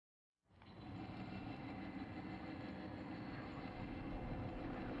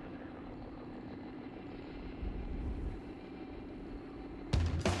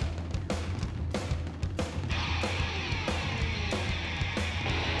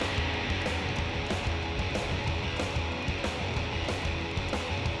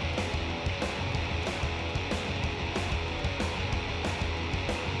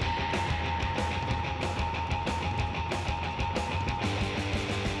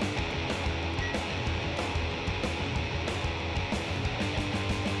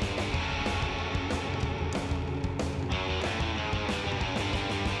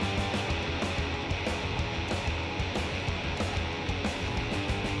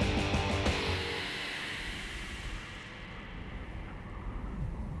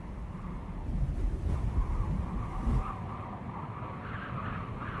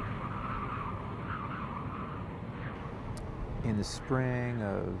the spring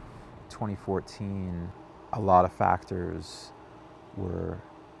of 2014, a lot of factors were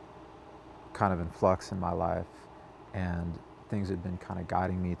kind of in flux in my life, and things had been kind of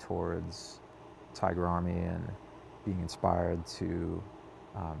guiding me towards Tiger Army and being inspired to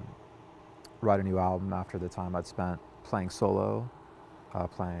write a new album after the time I'd spent playing solo,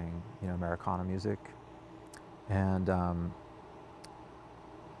 playing Americana music, and that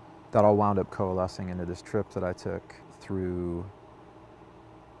all wound up coalescing into this trip that I took through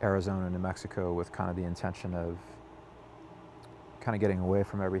Arizona, New Mexico, with kind of the intention of kind of getting away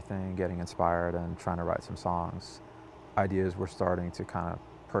from everything, getting inspired, and trying to write some songs. Ideas were starting to kind of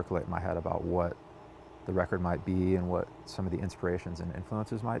percolate in my head about what the record might be and what some of the inspirations and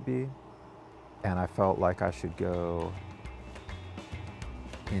influences might be. And I felt like I should go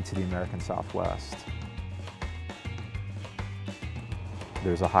into the American Southwest.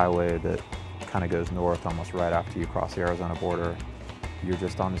 There's a highway that kind of goes north almost right after you cross the Arizona border. You're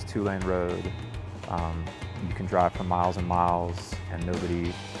just on this 2-lane road. You can drive for miles and miles and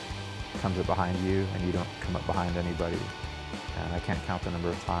nobody comes up behind you, and you don't come up behind anybody. And I can't count the number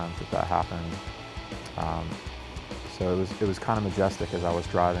of times that happened. So it was kind of majestic. As I was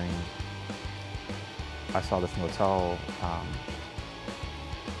driving, I saw this motel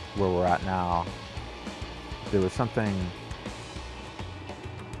where we're at now. There was something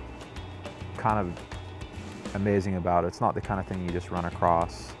kind of amazing about it. It's not the kind of thing you just run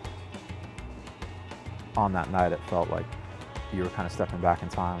across. On that night, it felt like you were kind of stepping back in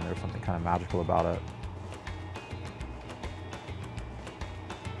time, and there was something kind of magical about it.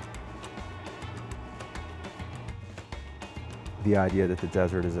 The idea that the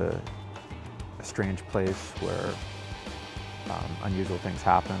desert is a strange place where unusual things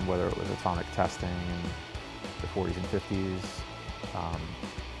happen, whether it was atomic testing in the 40s and 50s,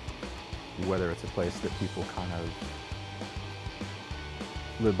 whether it's a place that people kind of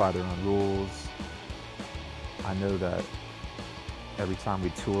live by their own rules. I know that every time we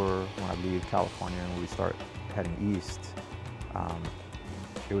tour, when I leave California and we start heading east,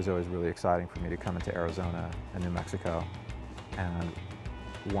 it was always really exciting for me to come into Arizona and New Mexico. And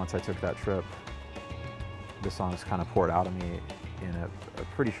once I took that trip, the songs kind of poured out of me in a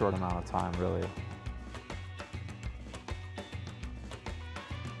pretty short amount of time, really.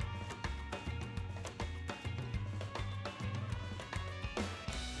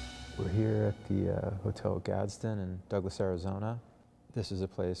 We're here at the Hotel Gadsden in Douglas, Arizona. This is a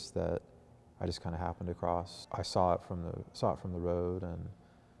place that I just kind of happened across. I saw it from the road, and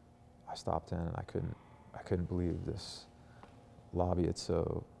I stopped in, and I couldn't believe this lobby. It's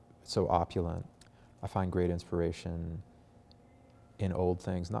so opulent. I find great inspiration in old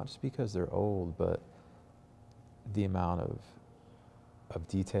things, not just because they're old, but the amount of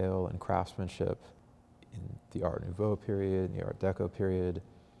detail and craftsmanship in the Art Nouveau period, the Art Deco period.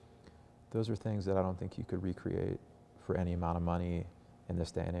 Those are things that I don't think you could recreate for any amount of money in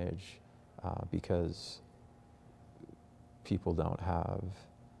this day and age, because people don't have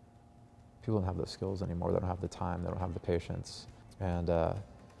those skills anymore. They don't have the time. They don't have the patience. And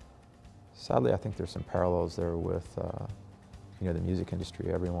sadly, I think there's some parallels there with the music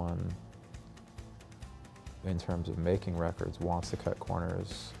industry. Everyone, in terms of making records, wants to cut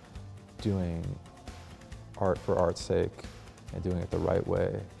corners, doing art for art's sake and doing it the right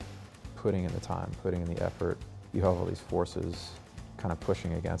way, putting in the time, putting in the effort. You have all these forces kind of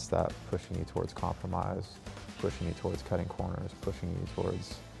pushing against that, pushing you towards compromise, pushing you towards cutting corners, pushing you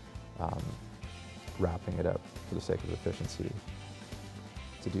towards wrapping it up for the sake of efficiency.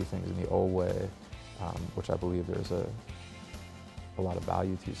 To do things in the old way, which I believe there's a lot of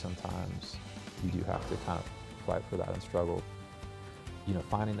value to sometimes, you do have to kind of fight for that and struggle.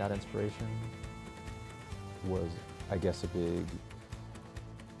 Finding that inspiration was, I guess, a big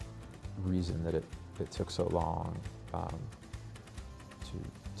reason that it took so long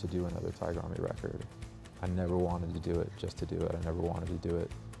to do another Tiger Army record. I never wanted to do it just to do it. I never wanted to do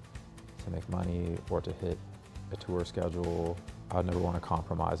it to make money or to hit a tour schedule. I'd never want to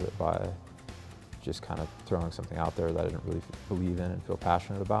compromise it by just kind of throwing something out there that I didn't really believe in and feel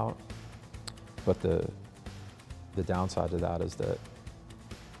passionate about. But the downside to that is that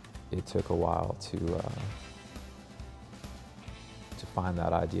it took a while to find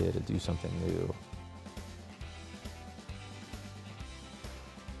that idea to do something new.